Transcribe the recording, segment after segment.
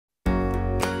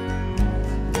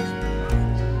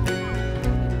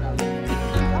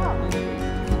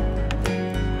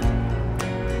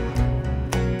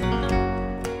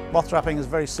Moth trapping is a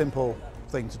very simple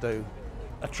thing to do.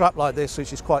 A trap like this,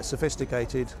 which is quite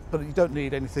sophisticated, but you don't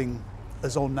need anything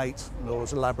as ornate or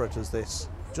as elaborate as this.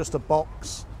 Just a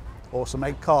box or some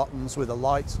egg cartons with a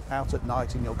light out at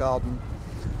night in your garden,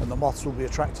 and the moths will be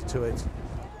attracted to it.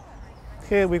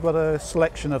 Here we've got a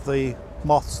selection of the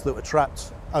moths that were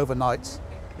trapped overnight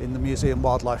in the Museum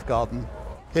Wildlife Garden.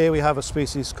 Here we have a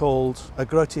species called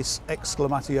Agrotis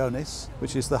exclamationis,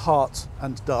 which is the heart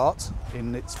and dart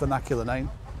in its vernacular name.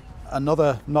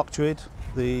 Another noctuid,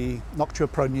 the Noctua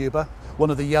pronuba, one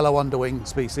of the yellow underwing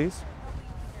species.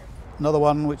 Another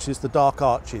one which is the dark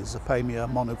arches,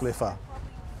 Apamia monoglypha.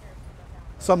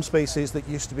 Some species that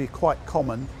used to be quite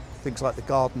common, things like the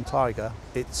garden tiger,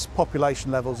 its population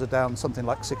levels are down something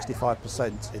like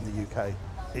 65% in the UK.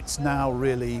 It's now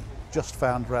really just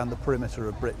found around the perimeter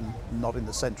of Britain, not in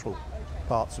the central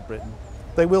parts of Britain.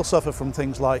 They will suffer from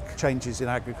things like changes in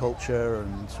agriculture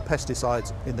and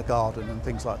pesticides in the garden and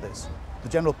things like this. The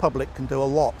general public can do a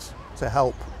lot to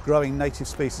help growing native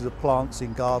species of plants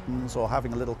in gardens, or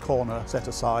having a little corner set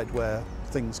aside where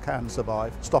things can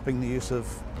survive, stopping the use of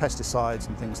pesticides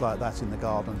and things like that in the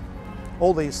garden.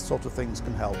 All these sort of things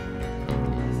can help.